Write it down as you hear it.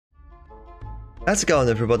How's it going,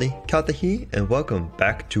 everybody? Kyther here, and welcome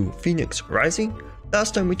back to Phoenix Rising.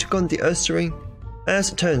 Last time we took on the Earth Ring.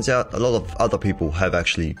 As it turns out, a lot of other people have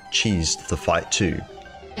actually cheesed the fight too.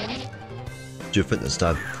 Due to fitness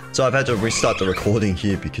time. So I've had to restart the recording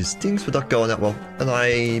here because things were not going that well, and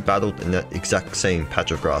I battled in that exact same patch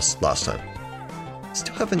of grass last time.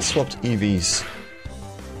 Still haven't swapped Eevee's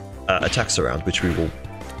attacks around, which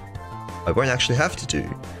I won't actually have to do,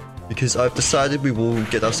 because I've decided we will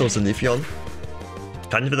get ourselves a Leafeon.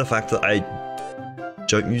 Kind of for the fact that I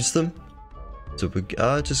don't use them. So we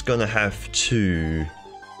are just gonna have to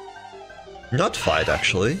not fight,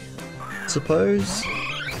 actually, I suppose.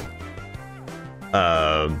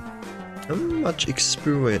 How much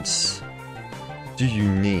experience do you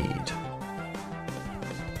need?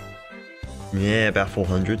 Yeah, about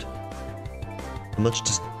 400. How much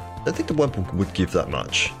does... I don't think the weapon would give that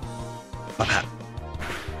much.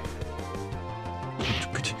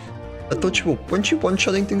 I thought you weren't you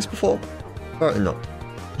one-shotting things before? Apparently not.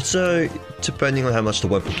 So, depending on how much the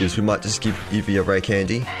weapon gives, we might just give Eevee a rare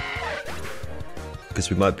candy. Because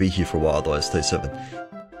we might be here for a while, otherwise stay 7.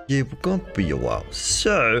 Yeah, we're gonna be a while.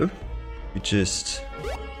 So, we just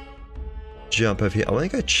jump over here. I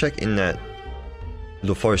want to go check in that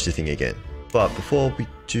little foresty thing again. But before we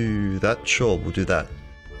do that, sure, we'll do that.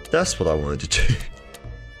 That's what I wanted to do.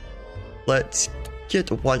 Let's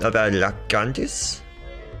get one of our Lacandis.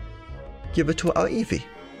 Give it to our Eevee.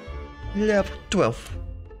 Level 12.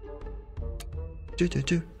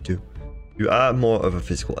 You are more of a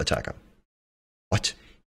physical attacker. What?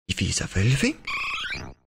 Eevee is evolving?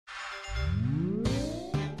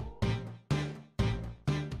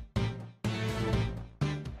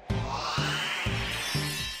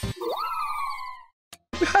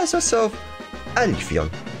 We have ourselves a Leafeon.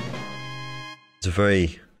 It's a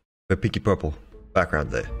very pinky purple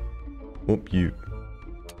background there. Whoop, you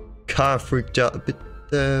kind of freaked out a bit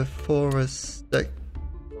there for a second.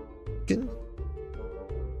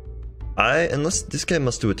 Unless this game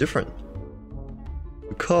must do it different.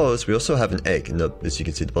 Because we also have an egg, and as you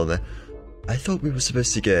can see at the bottom there. I thought we were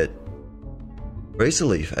supposed to get Razor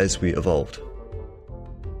Leaf as we evolved.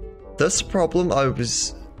 That's the problem. I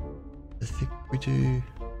think we do...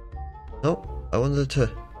 Nope, I wanted to...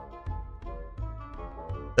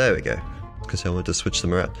 There we go. Because I wanted to switch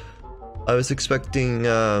them around. I was expecting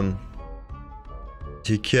to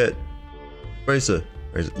get Razor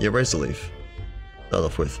Leaf. Start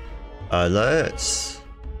off with. Let's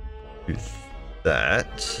do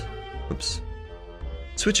that. Oops.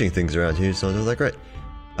 Switching things around here is not all that great.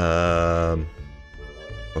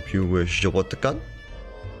 Hope you wish you want the gun.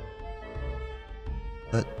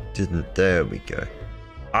 That didn't. There we go.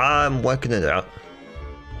 I'm working it out.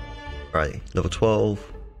 Alrighty, level 12,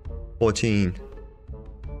 14.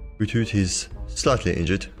 Root, he's slightly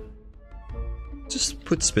injured. Just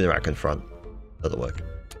put Spinarak in front. That'll work.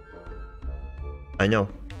 I know.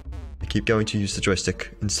 I keep going to use the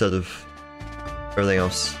joystick instead of everything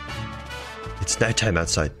else. It's nighttime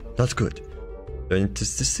outside. Not good.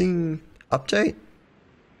 Does this thing update?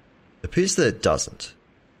 It appears that it doesn't.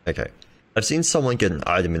 Okay. I've seen someone get an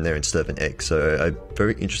item in there instead of an egg, so I'm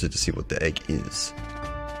very interested to see what the egg is.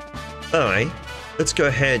 Anyway, let's go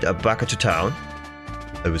ahead back into town.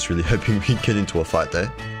 I was really hoping we'd get into a fight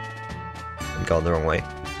there. I'm going the wrong way.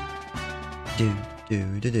 And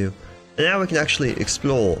now we can actually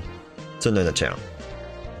explore Sonata town.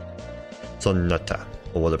 Sonata,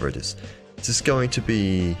 or whatever it is. Is this going to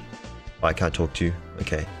be... Oh, I can't talk to you.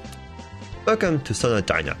 Okay. Welcome to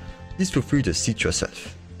Sonata. Please feel free to seat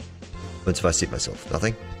yourself. What if I seat myself?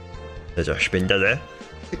 Nothing? There's a Spinder there.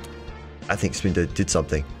 I think Spinder did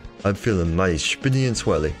something. I'm feeling mighty spinny and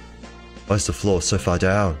swirly. Why is the floor so far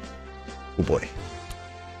down? Oh boy.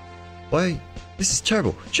 Why? This is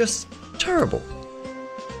terrible. Just terrible.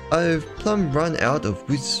 I've plumb run out of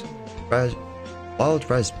wild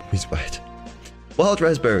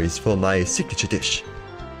raspberries for my signature dish.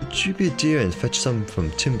 Would you be a dear and fetch some from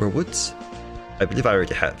Timber Woods? I believe I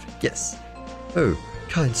already have. Yes. Oh,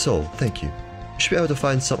 kind soul, thank you. You should be able to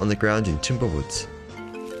find some on the ground in Timber Woods.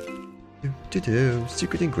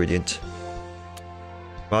 Secret ingredient.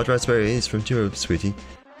 Wild raspberries from Timber Woods, sweetie.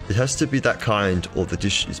 It has to be that kind or the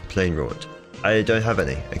dish is plain ruined. I don't have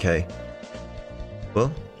any, okay?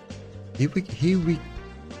 Well, here we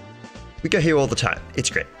go here all the time. It's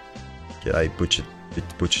great. Yeah, I butchered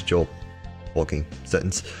your walking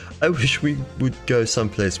sentence. I wish we would go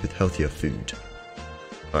someplace with healthier food.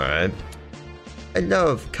 Alright. I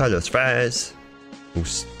love Carlos fries. We'll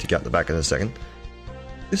stick out the back in a second.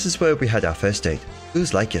 This is where we had our first date. It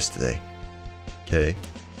was like yesterday. Okay.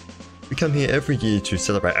 We come here every year to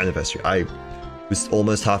celebrate anniversary. I Was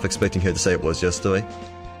almost half expecting her to say it was yesterday.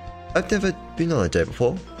 I've never been on a date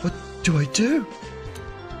before. What do I do?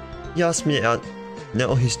 He asked me out. Now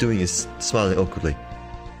all he's doing is smiling awkwardly.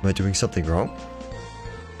 Am I doing something wrong?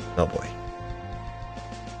 Oh boy.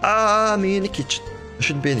 I'm in the kitchen. I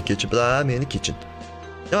shouldn't be in the kitchen, but I'm in the kitchen.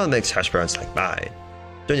 No one makes hash browns like mine.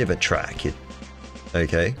 Don't even try, kid.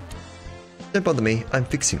 Okay. Don't bother me. I'm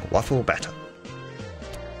fixing waffle batter.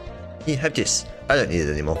 Here, have this. I don't need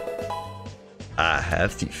it anymore. I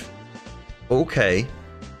have thief. Okay.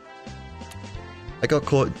 I got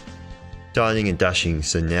caught dining and dashing,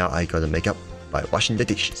 so now I gotta make up by washing the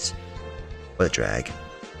dishes. What a drag.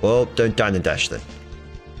 Well, don't dine and dash then.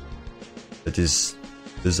 This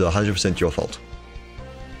is 100% your fault.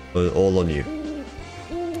 All on you.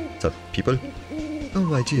 What's up, people? Oh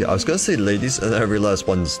my dear, I was gonna say ladies, and I realized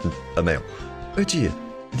one's a male. Oh dear,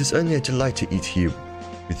 it is only a delight to eat here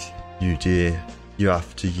with you, dear. Year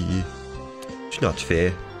after year. It's not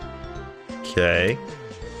fair. Okay.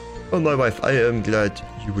 Oh, my wife, I am glad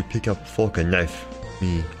you would pick up a fork and knife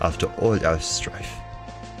me after all our strife.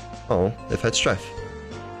 Oh, they've had strife.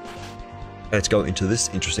 Let's go into this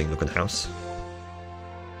interesting looking house.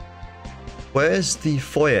 Where's the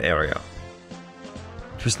foyer area?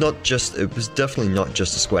 It was definitely not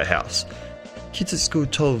just a square house. Kids at school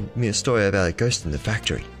told me a story about a ghost in the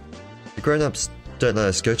factory. The grown-ups don't let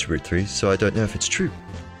us go to Route 3, so I don't know if it's true.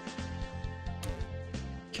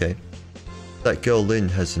 Okay. That girl Lynn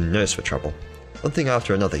has a nose for trouble. One thing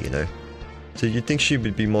after another, you know. So you'd think she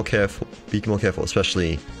would be more careful,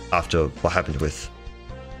 especially after what happened with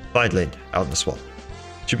Find Lynn out in the swamp.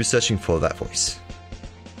 She'll be searching for that voice.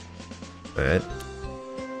 Alright.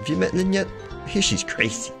 Have you met Lynn yet? I hear she's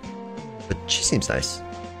crazy, but she seems nice.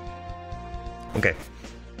 Okay.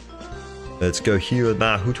 Let's go here at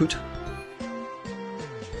my Hoot Hoot.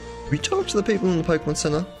 We talked to the people in the Pokemon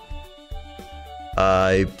Center.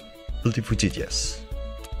 I believe we did, yes.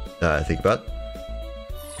 Now I think about it.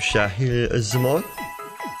 Shahir Azamon.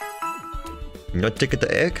 Not take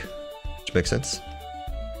the egg, which makes sense.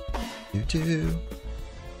 You do.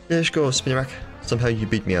 Let's go, Spinarak. Somehow you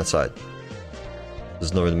beat me outside.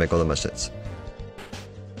 Does not really make all that much sense.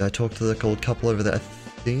 Did I talk to the old couple over there? I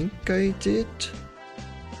think I did.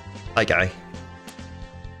 Hi, guy.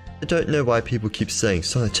 I don't know why people keep saying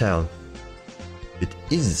it's not a town. It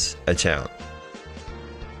is a town.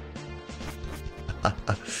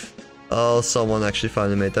 Oh, someone actually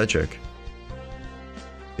finally made that joke.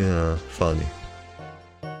 Yeah, funny.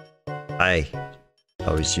 Hi,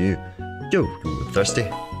 how is you? Yo, you thirsty?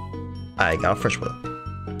 I got fresh water.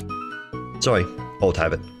 Sorry, old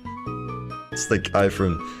habit. It's the guy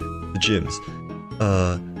from the gyms.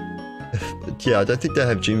 Yeah, I don't think they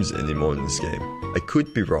have gyms anymore in this game. I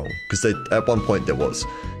could be wrong, because at one point there was.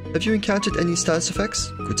 Have you encountered any status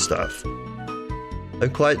effects? Good stuff.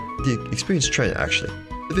 I'm quite the experienced trainer, actually.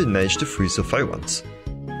 I've even managed to freeze a fight once.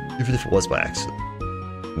 Even if it was by accident.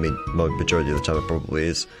 I mean, majority of the time it probably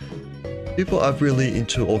is. People are really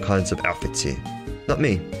into all kinds of outfits here. Not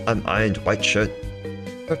me. I'm ironed white shirt.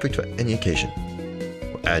 Perfect for any occasion.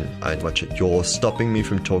 And ironed white shirt. You're stopping me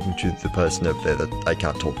from talking to the person over there that I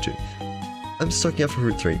can't talk to. I'm stocking up for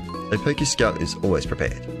Route 3. A Poké Scout is always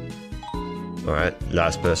prepared. Alright,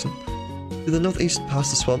 last person. To the northeast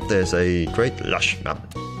past the swamp there's a great lush mountain.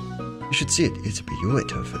 You should see it, it's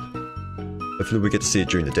beautiful. Hopefully we get to see it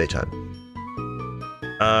during the daytime.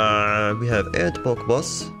 We have Air to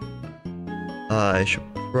Pokéboss. I should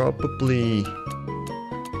probably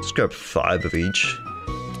just grab 5 of each.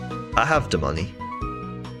 I have the money.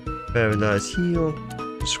 Very nice heal.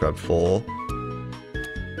 Just grab 4.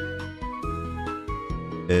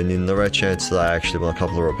 And in the rare chance that I actually want a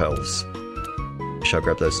couple of repels. Shall I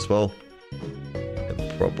grab those as well?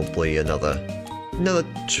 And probably another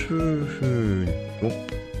 2. Oop.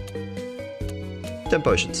 10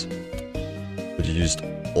 potions. But you used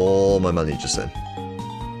all my money just then.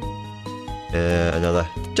 And another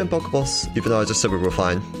 10 Pokeballs, even though I just said we were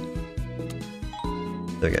fine.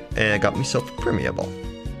 There we go. And I got myself a Premier Ball.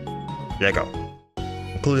 There you go.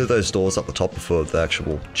 Clear those doors up the top before the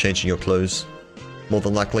actual changing your clothes. More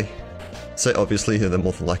than likely. Say obviously, they're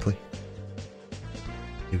more than likely.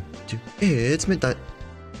 It's midnight.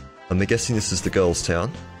 I'm guessing this is the girls'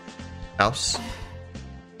 town. House.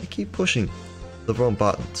 I keep pushing the wrong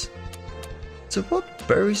buttons. So what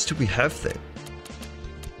berries do we have then?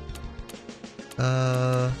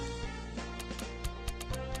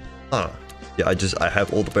 Yeah, I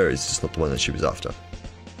have all the berries, just not the one that she was after.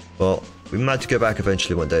 Well, we might have to go back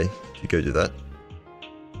eventually one day to go do that.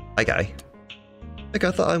 Hi, guy. Like,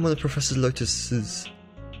 I thought I'm one of Professor Lotus's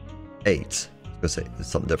aides. I was gonna say, it's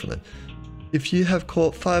something different then. If you have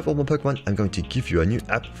caught 5 or more Pokemon, I'm going to give you a new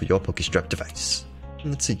app for your Pokestrap device.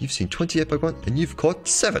 Let's see, you've seen 28 Pokemon and you've caught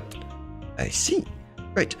 7. I see.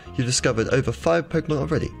 Great, you've discovered over 5 Pokemon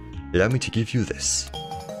already. Allow me to give you this.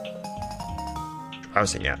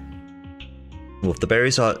 Drowsing app. Well, if the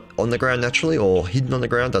berries are on the ground naturally or hidden on the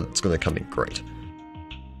ground, that's going to come in great.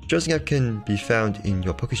 Drowsing app can be found in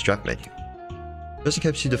your Pokestrap menu. Drowsing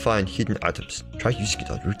helps you to find hidden items. Try using it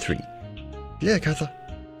on Route 3. Yeah, Kyther.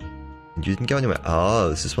 And you didn't go anywhere. Oh,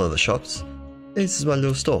 this is one of the shops. Hey, this is my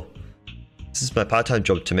little store. This is my part-time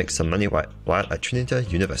job to make some money while at Trinity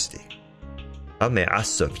University. How may I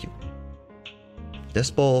serve you?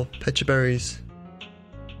 Nest ball, pecha berries,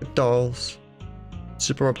 dolls,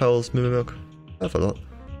 super repels, moo milk. I have a lot.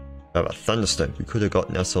 How about thunderstorm? We could have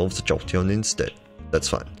gotten ourselves a Jolteon instead. That's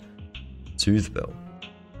fine. Soothe bell.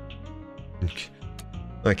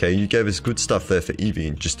 Okay, you gave us good stuff there for Eevee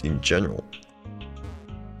and just in general.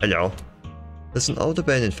 Hello. There's an old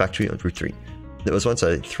abandoned factory on Route 3. It was once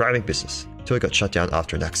a thriving business, until it got shut down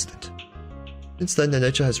after an accident. Since then, the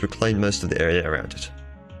nature has reclaimed most of the area around it.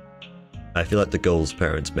 I feel like the girl's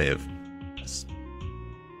parents may have...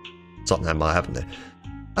 something might happen there.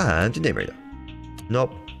 And the name reader.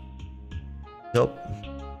 Nope. Nope.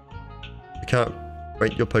 I can't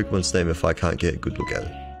rate your Pokemon's name if I can't get a good look at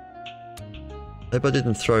it. Hope I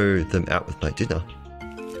didn't throw them out with my dinner.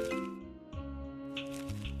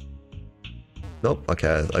 Nope,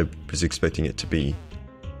 okay, I was expecting it to be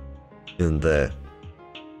in there.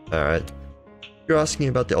 Alright. You're asking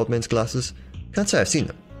about the old man's glasses? Can't say I've seen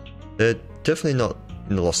them. They're definitely not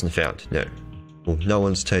in the lost and found, no. Well, no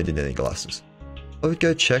one's turned in any glasses. I would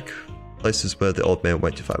go check places where the old man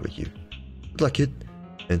went if I were you. Good luck, kid.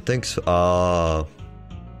 And thanks for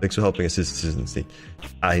helping us assist.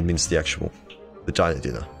 I means the actual vagina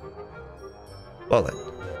dinner. Well then.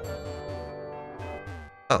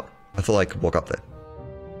 Oh, I thought I could walk up there.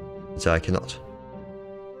 So I cannot.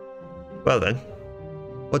 Well then.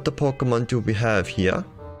 What the Pokemon do we have here?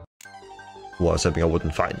 Well, I was hoping I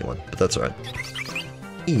wouldn't find anyone, but that's alright.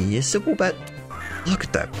 Yes, a Woobat. Look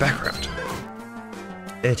at that background.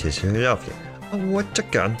 It is lovely. Oh, what a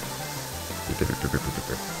gun.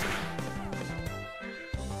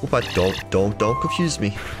 Woobat, don't confuse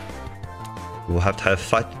me. We'll have to have a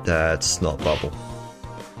fight. That's not Bubble.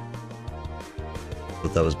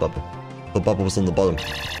 But that was Bubble. The Bubble was on the bottom.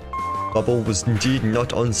 Bubble was indeed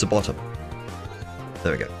not on the bottom.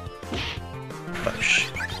 There we go. Push.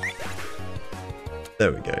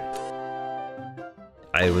 There we go.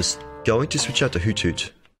 I was going to switch out to Hoot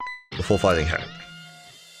Hoot before fighting her.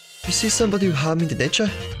 If you see somebody harming the nature,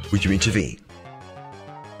 would you intervene?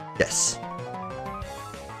 Yes.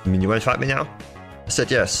 You mean you won't fight me now? I said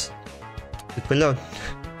yes. Leave me alone.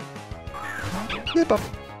 Yeah, Bob.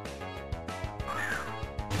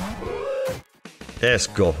 Yes,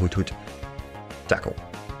 go, Hoot Hoot. Tackle.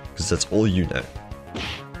 Because that's all you know.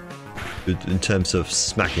 In terms of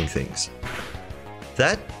smacking things.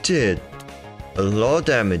 That did a lot of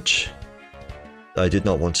damage that I did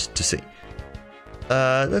not want to see.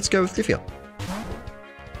 Let's go with Kyther.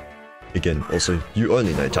 Again, also, you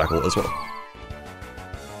only know tackle as well.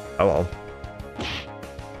 Oh well.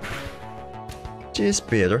 Just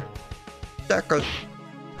better. Tackle.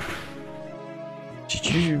 Did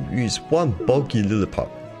you use one bulky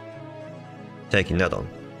Lillipop? Taking that on.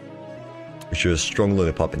 Which is a strong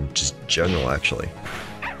Lillipop in just general, actually.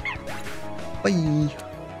 Bye!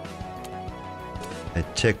 I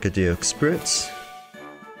take the experience.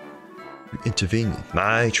 You intervene in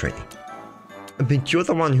my training. I mean, you're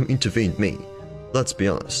the one who intervened me. Let's be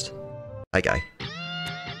honest. Hi, guy.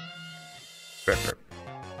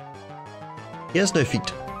 He has no feet.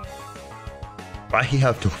 Why he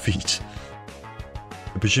have no feet?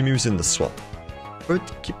 I presume he was in the swamp. Where'd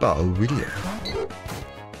Keeper William?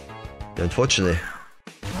 Unfortunately,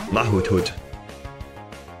 my Hoot Hoot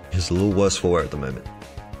is a little worse for wear at the moment.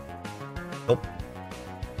 Nope.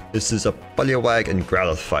 This is a Poliwag and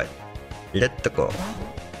Growlithe fight. Let go.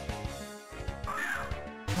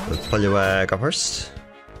 The Poliwag up first.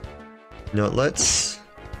 You know what, let's...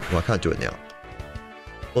 Well, I can't do it now.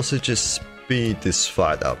 Also just speed this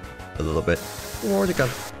fight up a little bit. Or the gun.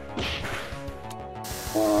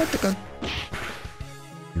 Or the gun.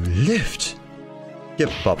 You lived!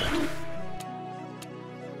 Get bubbled.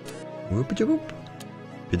 Whoop-a-whoop.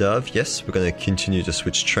 Bit of, yes, we're gonna continue to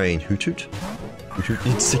switch train Hoot Hoot. Hoot Hoot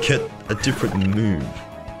needs to get a different move.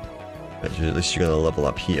 Actually, at least you're gonna level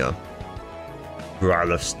up here.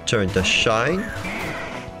 Growlithe's turn to shine.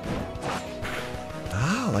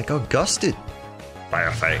 Ah, I got gusted by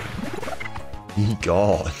a thing. He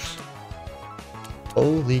gone.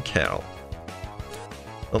 Holy cow.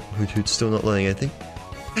 Oh, Hoot Hoot's still not learning anything.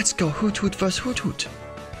 Let's go Hoot Hoot vs Hoot Hoot.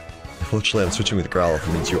 Unfortunately, I'm switching with Growlithe.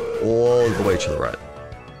 That means you're all the way to the right.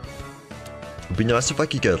 It would be nice if I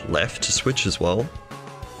could go left to switch as well.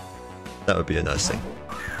 That would be a nice thing.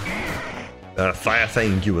 Fire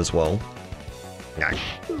Fang you as well. Nah.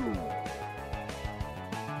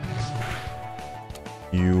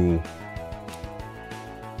 You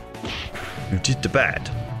did the bad.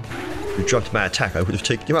 You dropped my attack, I would have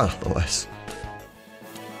taken you out otherwise.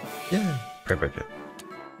 Yeah. Alrighty.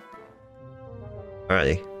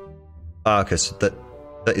 Okay, so that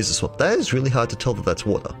is a swamp. That is really hard to tell that that's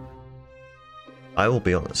water. I will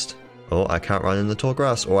be honest. Oh, I can't run in the tall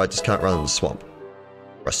grass, or I just can't run in the swamp.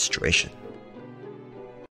 Frustration.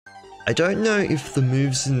 I don't know if the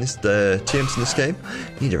moves in this, the TMs in this game,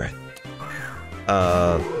 neither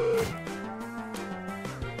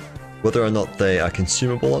whether or not they are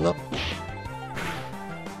consumable or not.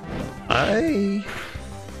 I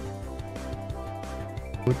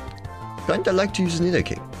would kinda like to use a Nido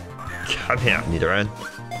King. Come here, Nidoran.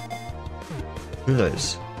 Who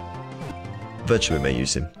knows? Eventually we may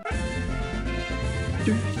use him.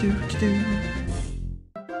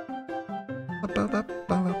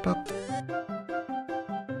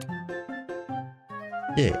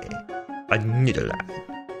 Yeah, a Nidoran.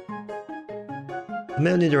 The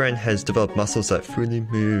male Nidoran has developed muscles that freely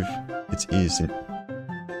move its ears in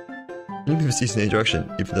any direction.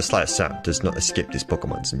 Even the slightest sound does not escape this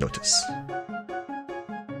Pokemon's notice.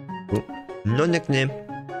 Oh, no nickname.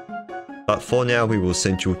 But for now, we will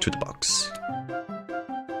send you to the box.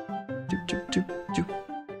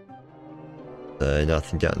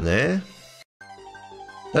 Nothing down there.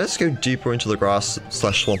 Let's go deeper into the grass /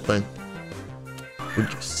 swamp then.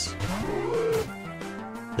 Yes.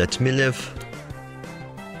 Let me live.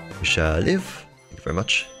 We shall live. Thank you very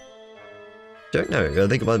much. Don't know. I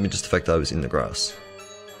think it might have been just the fact that I was in the grass.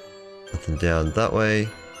 Nothing down that way.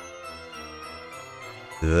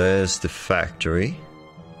 There's the factory.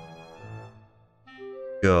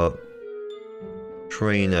 Got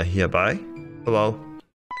trainer hereby. Hello.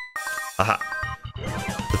 Aha.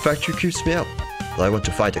 The factory keeps me up. But I want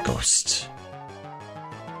to fight a ghost.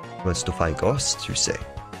 Wants to fight ghosts, you say?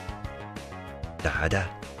 Da da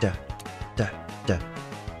da da da.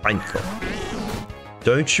 Michael.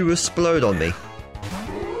 Don't you explode on me.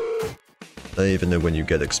 I don't even know when you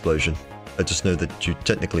get explosion. I just know that you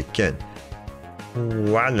technically can.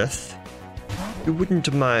 Growlithe, you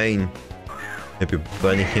wouldn't mind maybe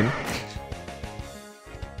burning him?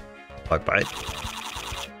 Bug bite.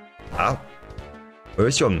 Ow.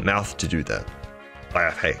 Where's your mouth to do that?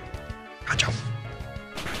 Hey. Gotcha.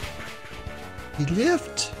 He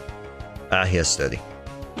left. Ah, here's sturdy.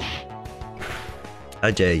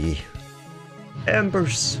 How dare ye?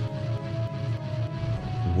 Embers.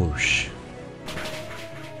 Whoosh.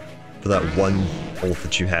 For that one ult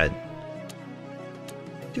that you had.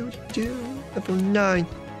 Level 9.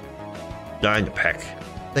 9 to pack.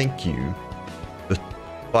 Thank you for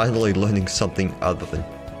finally learning something other than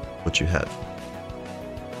what you have.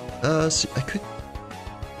 So I think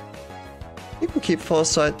we'll keep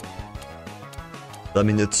Farsight. I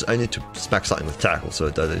mean, I need to smack something with Tackle, so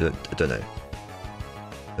I don't know.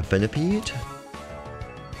 A Venipede?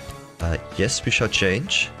 Yes, we shall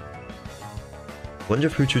change. Wonder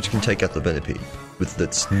if Hoot Hoot can take out the Venipede with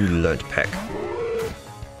its newly learned pack.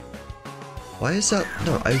 Why is that?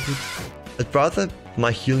 No, I'd rather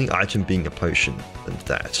my healing item being a potion than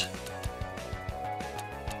that.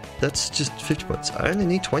 That's just 50 points. I only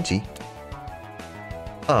need 20.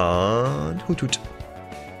 And Hoot Hoot.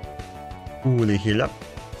 Fully heal up.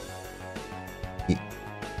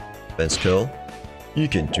 Defense curl. You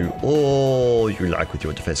can do all you like with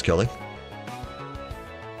your defense curling.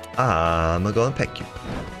 I'm gonna go and peck you.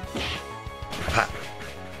 Ha.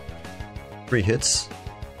 3 hits.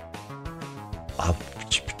 Oh.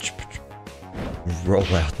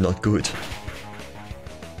 Roll out, not good.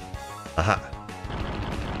 Aha.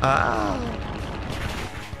 Ah.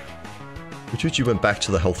 Which you went back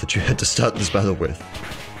to the health that you had to start this battle with.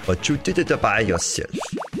 But you did it by yourself.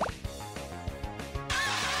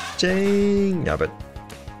 Dang. Yeah, but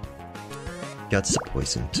got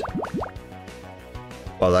poisoned.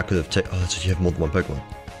 Well, that could have taken. Oh, so you have more than one Pokemon.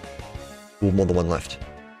 Or more than one left.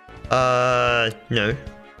 No.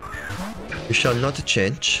 You shall not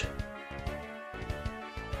change.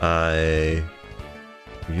 I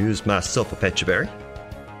use myself a Pecha Berry.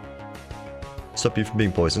 Stop you from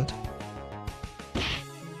being poisoned.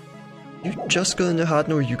 You just gonna know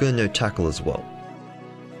Harden, or are you gonna know Tackle as well?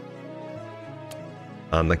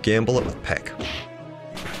 I'm a gamble it with Peck.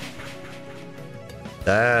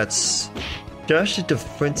 That's just a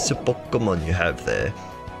difference of Pokemon you have there.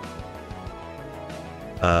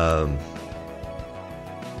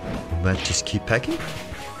 Might just keep packing.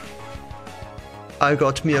 I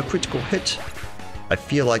got me a critical hit. I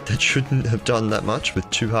feel like that shouldn't have done that much with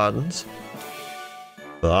 2 hardens.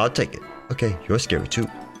 But I'll take it. Okay, you're scary too.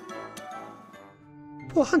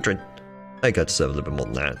 400. I got to serve a little bit more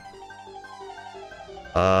than that.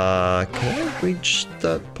 Can I reach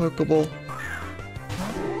that Pokeball?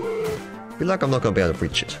 I feel like I'm not going to be able to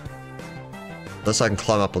reach it. Unless I can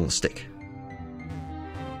climb up on the stick.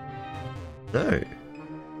 No.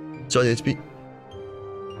 So I need to be...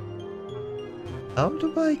 How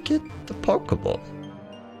do I get the Pokeball?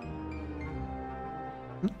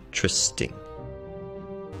 Interesting.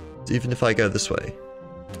 Even if I go this way.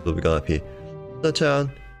 What have we got up here? The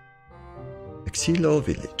town. Exilo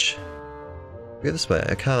Village. Go this way.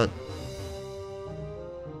 I can't...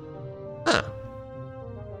 Ah.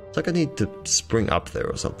 It's like I need to spring up there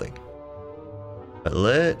or something. But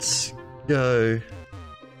let's go...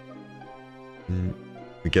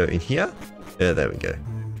 We go in here? Yeah, there we go.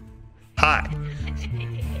 Hi!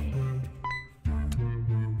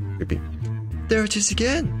 Creepy. There it is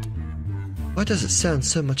again! Why does it sound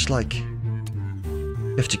so much like...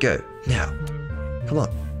 You have to go, now. Come on.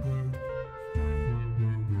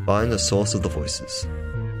 Find the source of the voices.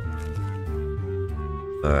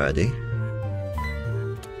 Alrighty.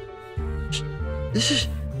 This is...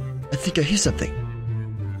 I think I hear something.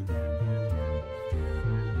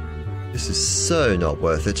 This is so not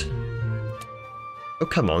worth it. Oh,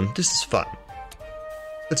 come on, this is fun.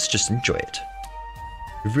 Let's just enjoy it.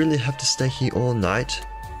 We really have to stay here all night?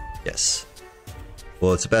 Yes.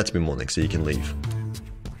 Well, it's about to be morning, so you can leave.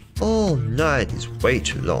 All night is way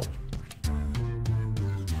too long.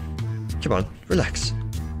 Come on, relax.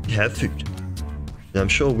 We have food. And I'm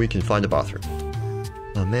sure we can find a bathroom.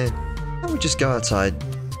 Oh man, why don't we just go outside?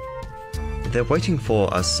 They're waiting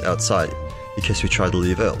for us outside in case we try to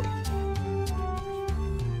leave early.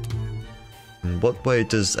 In what way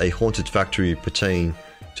does a haunted factory pertain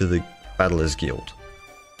to the Battlers Guild?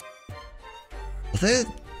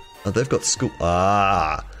 Oh, they've got school.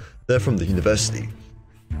 Ah, they're from the university.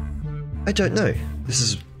 I don't know. This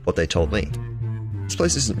is what they told me. This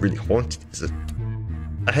place isn't really haunted, is it?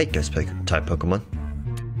 I hate ghost type Pokemon.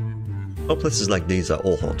 All places like these are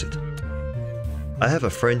all haunted. I have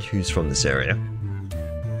a friend who's from this area.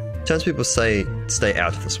 Townspeople say stay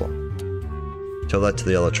out of the swamp. Tell that to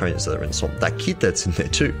the other trainers that are in the swamp. That kid that's in there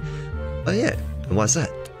too. Oh yeah, and why's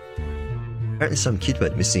that? Apparently some kid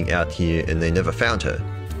went missing out here and they never found her.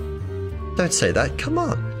 Don't say that, come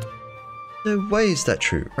on. No way is that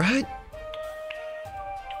true, right?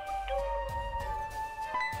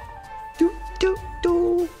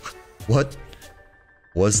 What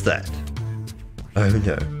was that? Oh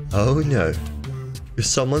no, oh no. If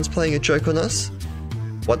someone's playing a joke on us?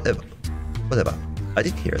 Whatever, I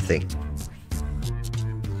didn't hear a thing.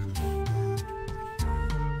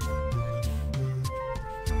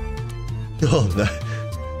 Oh no,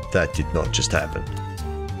 that did not just happen.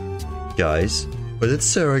 Guys, where did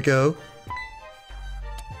Sarah go?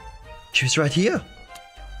 She was right here.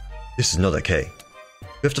 This is not okay.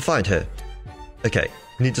 We have to find her. Okay,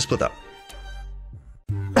 we need to split up.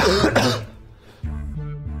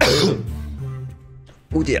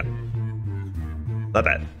 Oh dear. My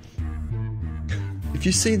bad. If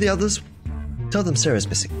you see the others, tell them Sarah's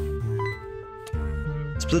missing.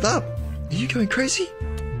 Split up? Are you going crazy?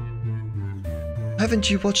 Haven't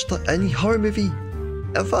you watched any horror movie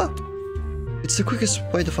ever? It's the quickest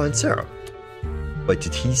way to find Sarah. Wait,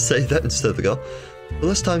 did he say that instead of the girl? The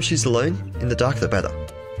less time she's alone, in the dark the better.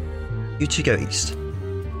 You two go east.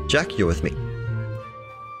 Jack, you're with me.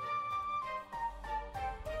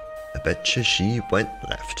 I betcha she went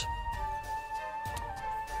left.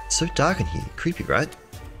 It's so dark in here, creepy, right?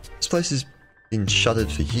 This place has been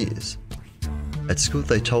shuttered for years. At school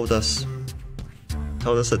they told us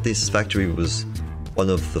that this factory was one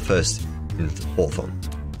of the first in Hawthorne.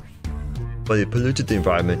 But it polluted the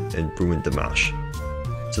environment and ruined the marsh.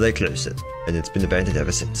 So they closed it, and it's been abandoned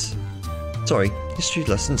ever since. Sorry, history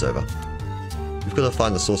lesson's over. We've got to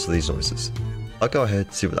find the source of these noises. I'll go ahead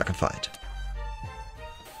and see what I can find.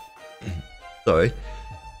 Sorry,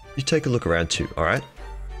 you take a look around too, alright?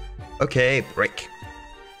 Okay, break.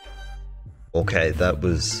 Okay, that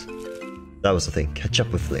was the thing. Catch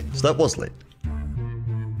up with Lynn. So that was Lynn.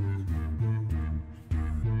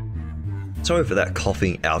 Sorry for that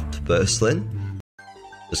coughing outburst, Lynn.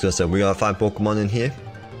 Just gonna say, we gotta find Pokemon in here.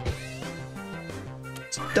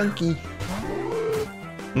 Stunky.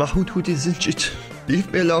 My hood is injured.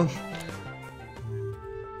 Leave me alone.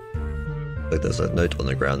 Like there's a note on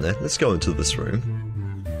the ground there. Let's go into this room.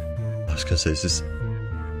 I was gonna say, is this...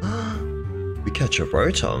 We catch a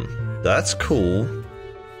Rotom. That's cool.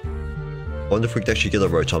 Wonder if we could actually get a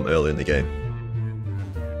Rotom early in the game.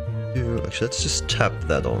 Actually, let's just tap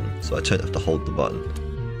that on so I don't have to hold the button.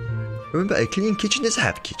 Remember, a clean kitchen is a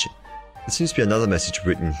happy kitchen. There seems to be another message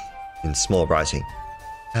written in small writing.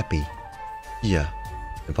 Happy. Yeah.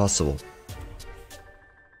 Impossible.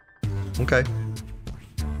 Okay.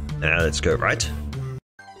 Now let's go right.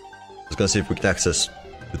 I was gonna see if we can access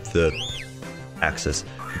with the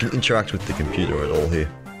we can interact with the computer at all here.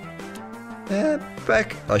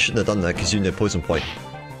 Back. I shouldn't have done that because you need poison point.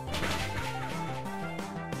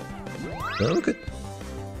 Oh, good.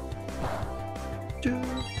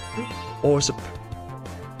 Or is it...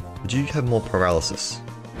 Do you have more paralysis?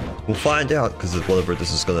 We'll find out because of whatever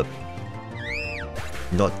this is gonna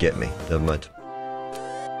not get me. Never mind.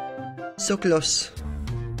 So close.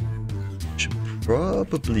 Should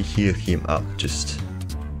probably heal him up just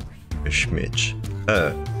a smidge.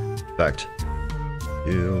 In fact,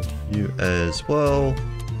 you as well,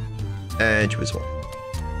 and you as well.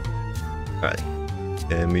 Alright,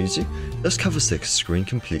 and music. Let's cover the screen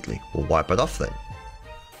completely. We'll wipe it off then.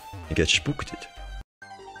 And get spooked.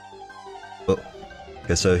 Oh,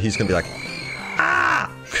 okay, so he's gonna be like, ah!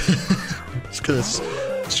 He's gonna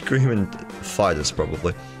scream and fight us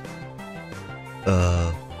probably.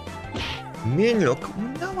 Man, look,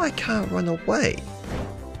 now I can't run away.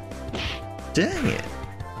 Dang it.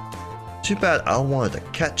 Too bad I wanted to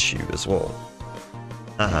catch you as well.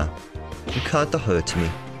 You can't hurt me.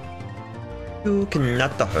 You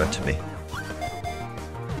cannot hurt me.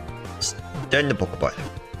 Stand the Pokeball.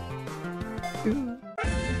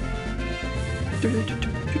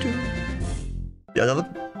 Yeah, another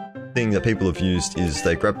thing that people have used is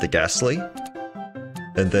they grab the Ghastly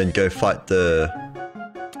and then go fight the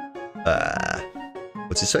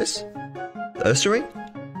what's his face? The Ursaring?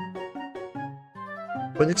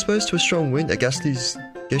 When exposed to a strong wind, a Ghastly's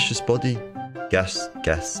gaseous body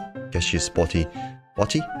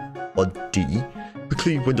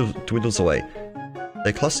quickly dwindles away.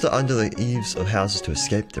 They cluster under the eaves of houses to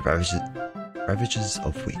escape the ravages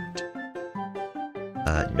of wind.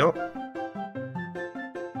 No.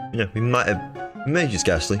 You know, we may use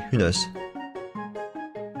Ghastly, who knows.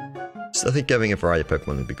 So I think having a variety of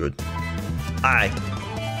Pokemon would be good. Aye.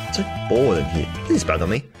 It's so bored in here. Please battle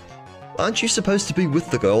me. Aren't you supposed to be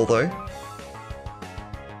with the girl, though?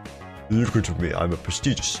 Look at me, I'm a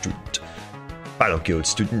prestigious student. Battle Guild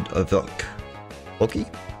student of Volk.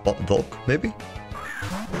 Volk, maybe?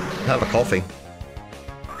 Have a coffee.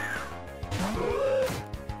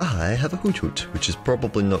 I have a Hoot, which is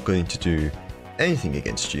probably not going to do anything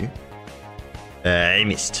against you. I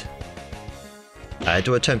missed. I had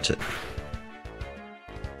to attempt it.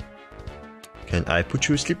 Can I put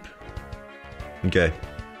you asleep? Okay.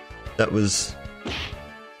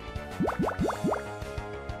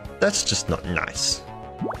 That's just not nice.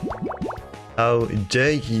 How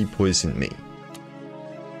dare he poison me?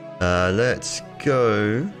 Let's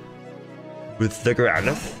go with the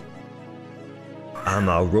Growlithe.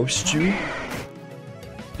 I'ma roast you.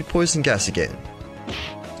 You poison gas again.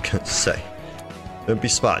 Can't say. Don't be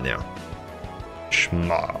smart now.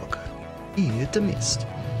 Schmog. Ear the mist.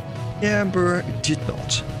 Amber did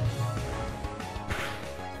not.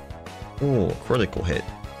 Oh, critical hit.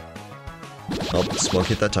 Oh, Smog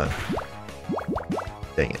hit that time.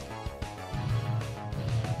 Dang it.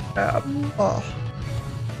 Oh.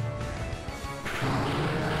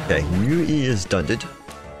 Okay, new E is dunded.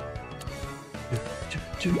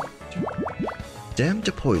 Damn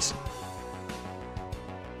the poison.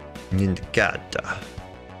 Ningata.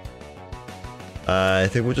 I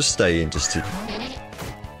think we'll just stay in just to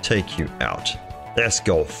take you out. Let's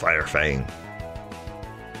go, Fire Fang.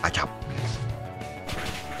 Attack.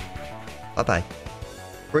 Bye-bye.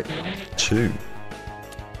 Crit 2.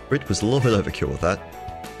 Crit was a little bit overkill with that.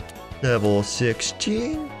 Level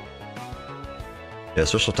 16. Yeah,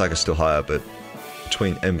 special attack is still higher, but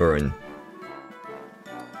between Ember and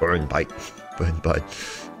Burn Bite.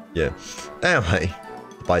 Yeah. Anyway,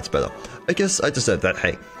 the bite's better. I guess I deserve that.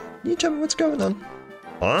 Hey, can you tell me what's going on?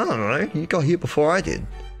 I don't know. You got here before I did.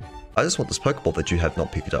 I just want this Pokeball that you have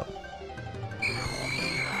not picked up.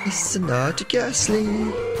 It's Sonata Ghastly.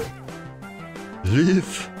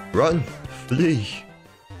 Live, run, flee.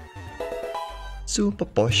 Super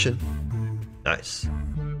potion. Nice.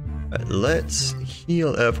 Right, let's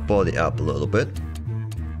heal everybody up a little bit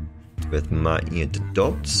with my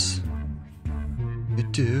antidotes. You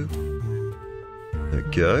do. There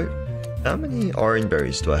we go. How many orange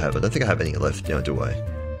berries do I have? I don't think I have any left now, do I?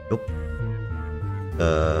 Nope.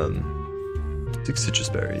 6 citrus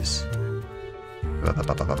berries.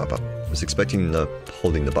 I was expecting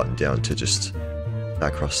holding the button down to just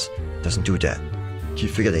back cross. Doesn't do that.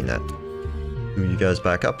 Keep forgetting that. Move you guys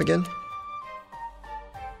back up again.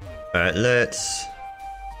 Alright, let's...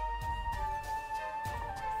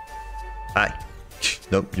 Hi.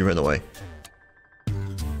 Nope, you ran away.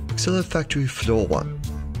 Accelerate Factory Floor 1.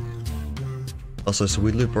 Also, so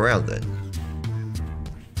we loop around then.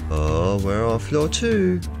 Oh, we're on floor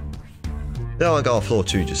 2. We don't go on floor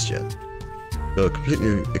 2 just yet. We'll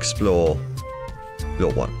completely explore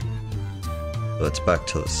floor 1. So let's back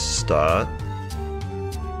to the start.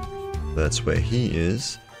 That's where he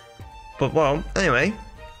is. But well, anyway,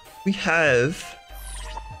 we have...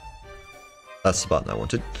 That's the button I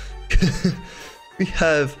wanted. We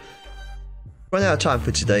have run out of time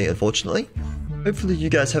for today, unfortunately. Hopefully you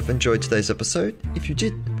guys have enjoyed today's episode. If you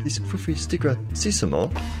did, please feel free to stick around, see some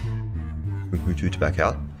more. Move to back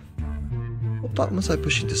out. What button was I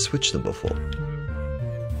pushing to switch them before?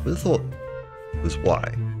 I would have thought it was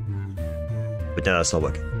Y. But now that's not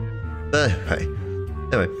working.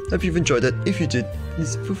 Anyway, hope you've enjoyed it. If you did,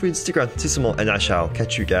 please feel free to stick around, see some more, and I shall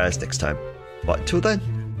catch you guys next time. But until then,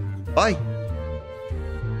 bye!